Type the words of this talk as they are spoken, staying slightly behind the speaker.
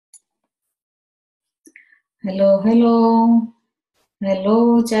Hello, hello,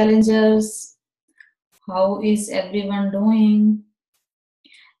 hello, challengers. How is everyone doing?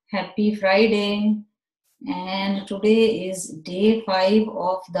 Happy Friday. And today is day 5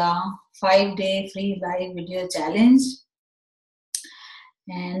 of the 5-day free live video challenge.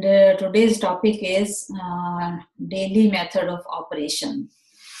 And today's topic is daily method of operation.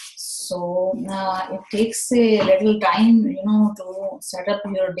 So it takes a little time, to set up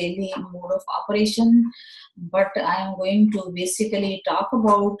your daily mode of operation. But I am going to basically talk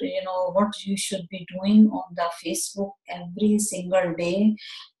about, what you should be doing on the Facebook every single day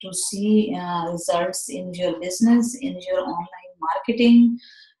to see results in your business, in your online marketing.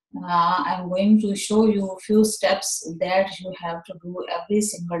 I'm going to show you a few steps that you have to do every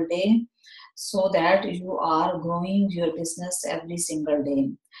single day so that you are growing your business every single day.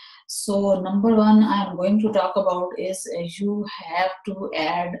 So number one I'm going to talk about is you have to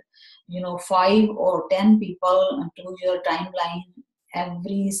add 5 or 10 people to your timeline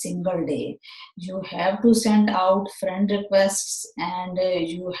every single day. You have to send out friend requests, and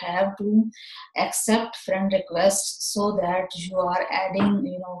you have to accept friend requests so that you are adding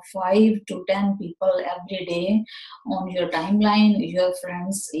 5 to 10 people every day on your timeline. Your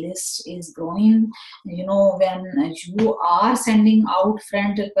friends list is growing. When you are sending out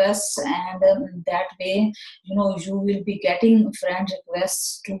friend requests, and that way you will be getting friend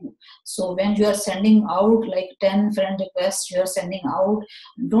requests too. So when you are sending out like 10 friend requests, you are sending out,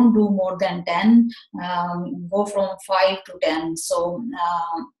 don't do more than 10. Go from 5 to 10. So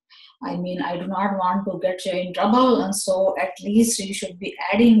I mean, I do not want to get you in trouble, and so at least you should be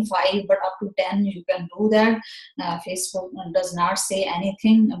adding 5, but up to 10 you can do that. Facebook does not say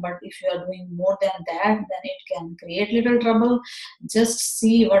anything, but if you are doing more than that, then it can create little trouble. Just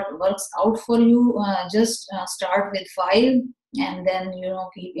see what works out for you. Just start with 5, and then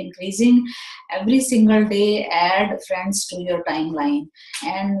keep increasing every single day. Add friends to your timeline,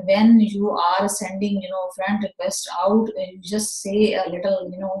 and when you are sending friend request out, you just say a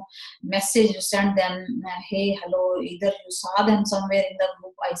little message. You send them, hey, hello. Either you saw them somewhere in the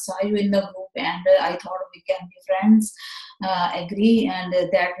group, I saw you in the group, and I thought we can be friends. Agree, and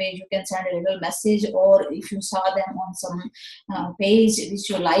that way you can send a little message. Or if you saw them on some page which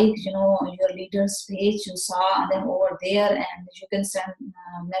you like, your leaders page, you saw them over there, and you can send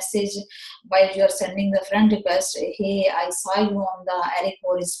message while you are sending the friend request. Hey, I saw you on the Eric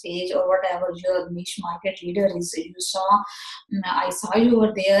Morris page, or whatever your niche market leader is. You saw, I saw you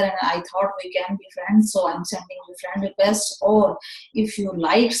over there, and I thought we can be friends, so I'm sending you friend request. Or if you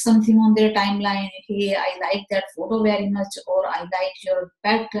liked something on their timeline, hey, I like that photo very much, or I like your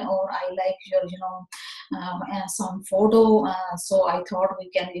pet, or I like your some photo, so I thought we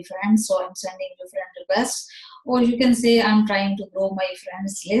can be friends, so I'm sending you friend request. Or you can say, I'm trying to grow my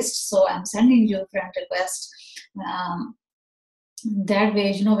friends list, so I'm sending you friend request. um, that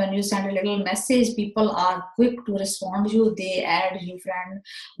way, when you send a little message, people are quick to respond to you. They add you friend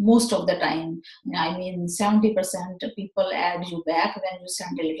most of the time. I mean, 70% people add you back when you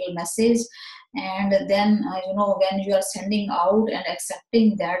send a little message. And then when you are sending out and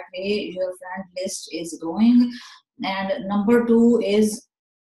accepting, that way your friend list is growing. And number two is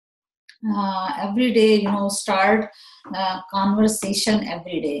every day start conversation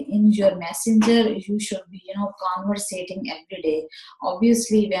every day in your messenger. You should be conversating every day.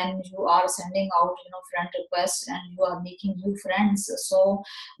 Obviously, when you are sending out friend requests and you are making new friends, so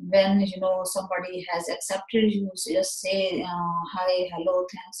when somebody has accepted you, just say hi, hello,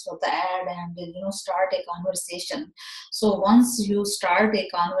 thanks for the ad, and start a conversation. So once you start a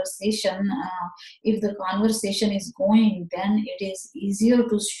conversation, if the conversation is going, then it is easier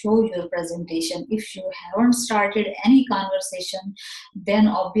to show your presentation. If you haven't started any conversation, then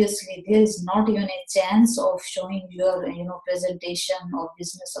obviously there is not even a chance of showing your presentation or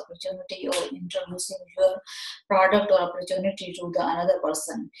business opportunity, or introducing your product or opportunity to the another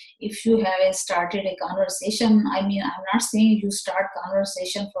person. If you have started a conversation, I mean, I'm not saying you start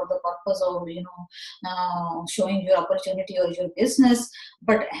conversation for the purpose of showing your opportunity or your business,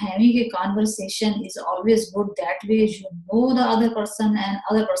 but having a conversation is always good. That way you know the other person, and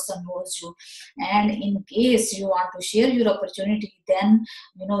other person knows you. And in case you want to share your opportunity, then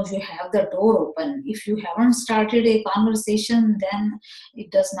you have the door open. If you haven't started a conversation, then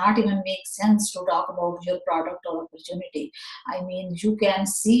it does not even make sense to talk about your product or opportunity. I mean, you can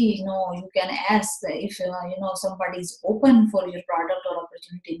see, you can ask if somebody is open for your product or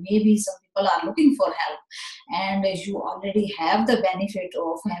opportunity. Maybe maybe some people are looking for help, and you already have the benefit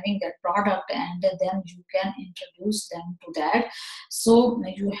of having that product, and then you can introduce them to that. So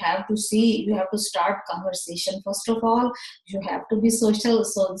you have to start conversation. First of all, you have to be social.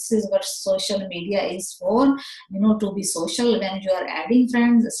 So this is what social media is for, to be social. When you are adding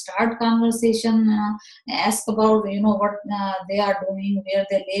friends, start conversation, ask about what they are doing, where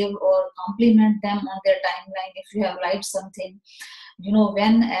they live, or compliment them on their timeline if you have liked something.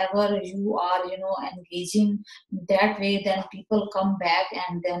 Whenever you are engaging that way, then people come back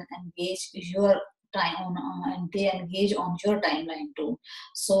and then engage your time on, and they engage on your timeline too.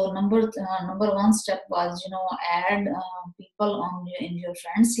 So number one step was add people in your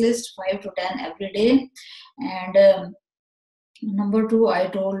friends list, 5 to 10 every day. And number two, I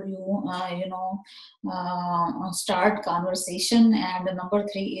told you, start conversation. And number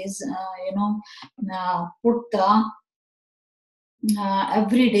three is put the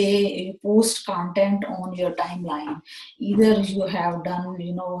every day you post content on your timeline. Either you have done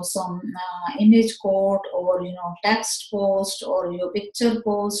some image quote, or text post, or your picture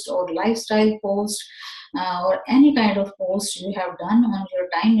post, or lifestyle post, or any kind of post you have done on your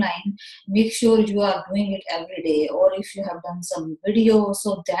timeline. Make sure you are doing it every day. Or if you have done some video,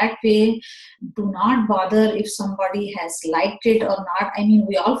 so that way, do not bother if somebody has liked it or not. I mean,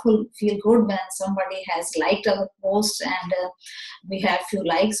 we all feel good when somebody has liked our post, and we have few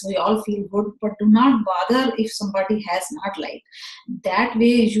likes, we all feel good. But do not bother if somebody has not liked. That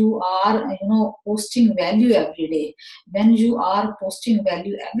way you are posting value every day. When you are posting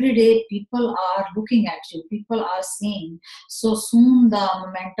value every day, people are looking at you, people are seeing. So soon the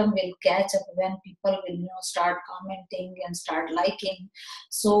momentum will catch up, when people will start commenting and start liking.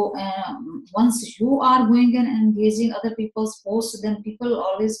 So once you are going and engaging other people's posts, then people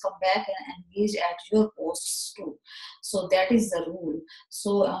always come back and engage at your posts too. So that is the rule.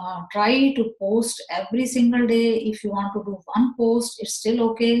 So try to post every single day. If you want to do one post, it's still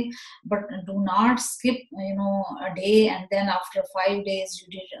okay, but do not skip a day, and then after 5 days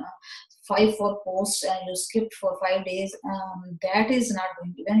you did 4 posts and you skipped for 5 days. That is not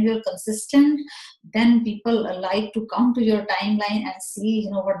going to. When you're consistent, then people like to come to your timeline and see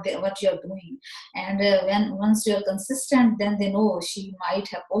what you're doing. And when once you're consistent, then they know she might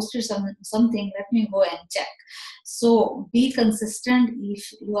have posted something, let me go and check. So be consistent.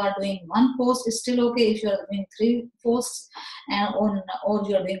 If you are doing one post, it's still okay. If you are doing 3 posts, and or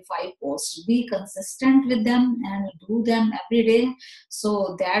you are doing 5 posts, be consistent with them and do them every day.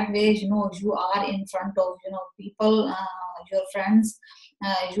 So that way you are in front of people, your friends,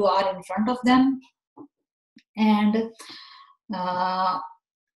 you are in front of them. And uh,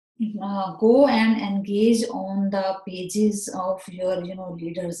 go and engage on the pages of your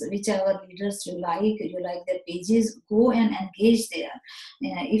leaders. Whichever leaders you like their pages, go and engage there.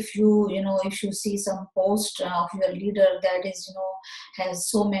 If you see some post of your leader that is has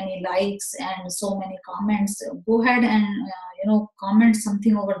so many likes and so many comments, go ahead and comment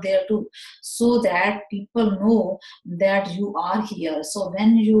something over there too, so that people know that you are here. So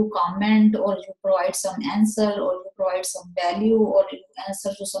when you comment, or you provide some answer, or you provide some value, or you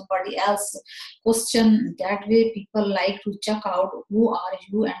answer to somebody else question, that way people like to check out who are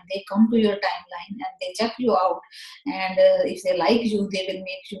you, and they come to your timeline and they check you out. And if they like you, they will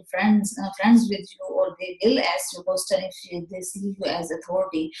make you friends with you, or they will ask you question if they see you as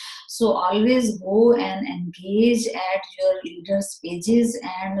authority. So always go and engage at your leaders pages,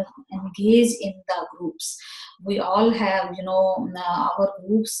 and engage in the groups. We all have our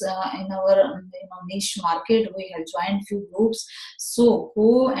groups in our niche market. We have joined few groups. So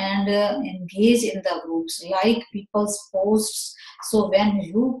go and engage in the groups, like people's posts. So when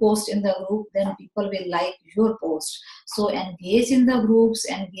you post in the group, then people will like your post. So engage in the groups,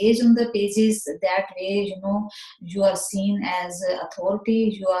 engage on the pages. That way you are seen as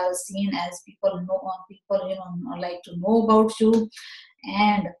authority, you are seen as people like to know about you.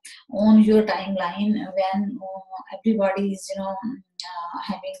 And on your timeline, when everybody is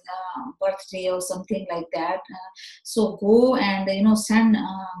having a birthday or something like that, so go and send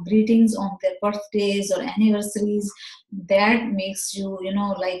greetings on their birthdays or anniversaries. That makes you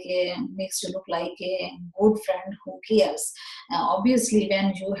makes you look like a good friend who cares. Obviously,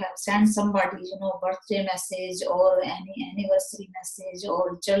 when you have sent somebody birthday message, or any anniversary message,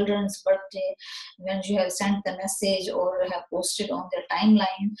 or children's birthday, when you have sent the message or have posted on their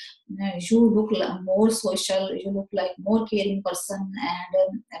timeline, you look more social, you look like more caring person,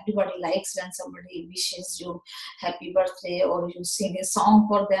 and everybody likes when somebody wishes you happy birthday, or you sing a song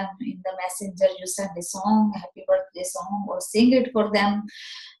for them in the messenger. You send a song, happy birthday song, or sing it for them.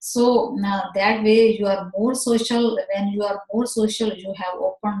 So that way you are more social. When you are more social, you have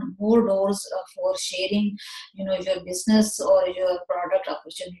opened more doors for sharing, your business or your product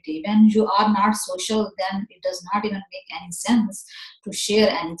opportunity. When you are not social, then it does not even make any sense to share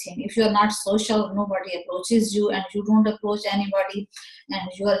anything. If you are not social, nobody approaches you, and you don't approach anybody, and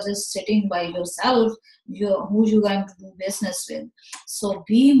you are just sitting by yourself, who you going to do business with? So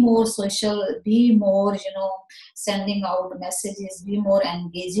be more social, be more, sending out messages, be more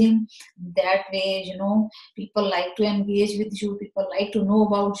engaging. That way, people like to engage with you, people like to know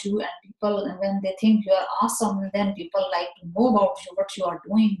about you, and people, when they think you are awesome, then people like to know about you, what you are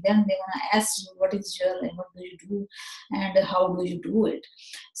doing. Then they want to ask you what do you do, and how do you do it.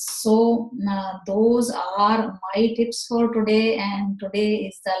 So those are my tips for today, and today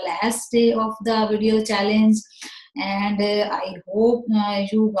is the last day of the video challenge. And I hope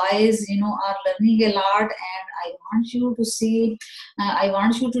you guys are learning a lot, and I want you to see, I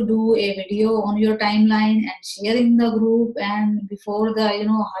want you to do a video on your timeline and share in the group, and before the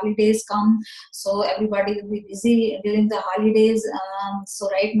holidays come. So everybody will be busy during the holidays. So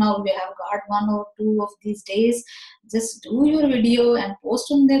right now we have got 1 or 2 of these days. Just do your video and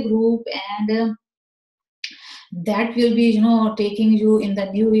post on the group, and that will be taking you in the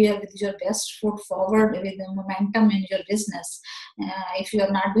new year with your best foot forward, with the momentum in your business. If you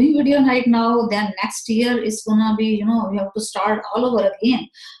are not doing video right now, then next year is gonna be, you have to start all over again.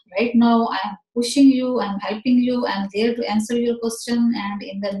 Right now I'm pushing you, I'm helping you, I'm there to answer your question, and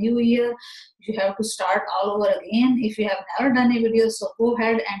in the new year you have to start all over again. If you have never done a video, so go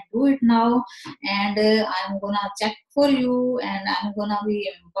ahead and do it now, and I'm gonna check for you, and I'm gonna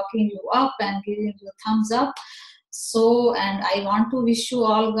be bucking you up and giving you a thumbs up. So, and I want to wish you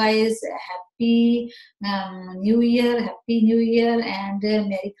all guys a happy new year, happy new year, and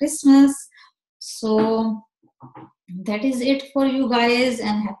Merry Christmas. So that is it for you guys,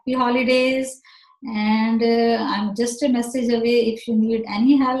 and happy holidays. And I'm just a message away. If you need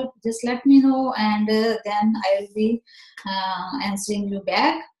any help, just let me know, and then I'll be answering you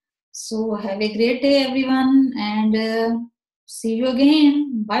back. So have a great day everyone, and see you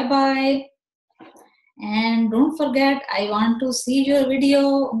again. Bye bye. And don't forget, I want to see your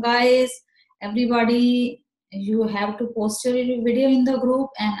video, guys. Everybody, you have to post your video in the group,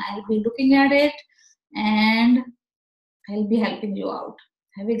 and I'll be looking at it, and I'll be helping you out.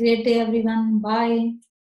 Have a great day everyone. Bye.